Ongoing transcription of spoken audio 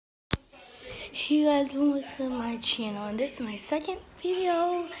Hey guys, welcome to my channel, and this is my second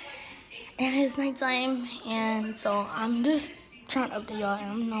video, and it's nighttime, and so I'm just trying to update y'all, and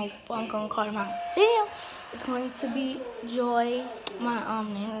I don't know what I'm gonna call my video. It's going to be Joy. My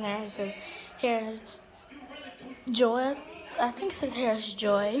name there says Harris Joy. I think it says Harris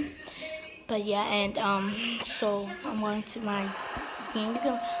Joy, but yeah, and so I'm going to my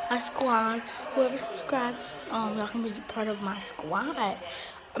squad. Whoever subscribes, y'all can be part of my squad.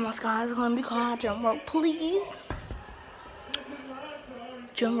 And my squad is gonna be called Drumroll Please.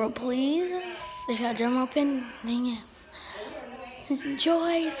 Drumroll Please. If y'all drumroll pin, then yes.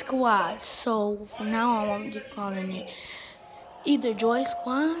 Joy Squad. So from now on, I'm just calling it either Joy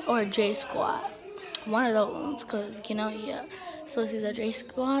Squad or J Squad. One of those ones, cause yeah. So it's either J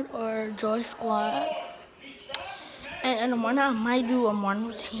Squad or Joy Squad. And in the morning, I might do a morning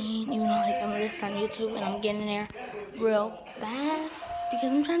routine, even though like I'm just on YouTube and I'm getting there real fast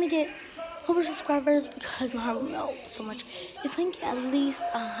because I'm trying to get over subscribers because my heart will melt so much. If I can get at least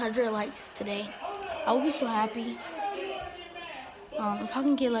 100 likes today, I will be so happy. If I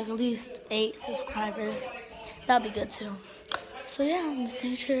can get like at least 8 subscribers, that'd be good too. So yeah, just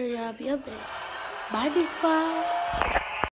make sure y'all be updated. Bye, D Squad.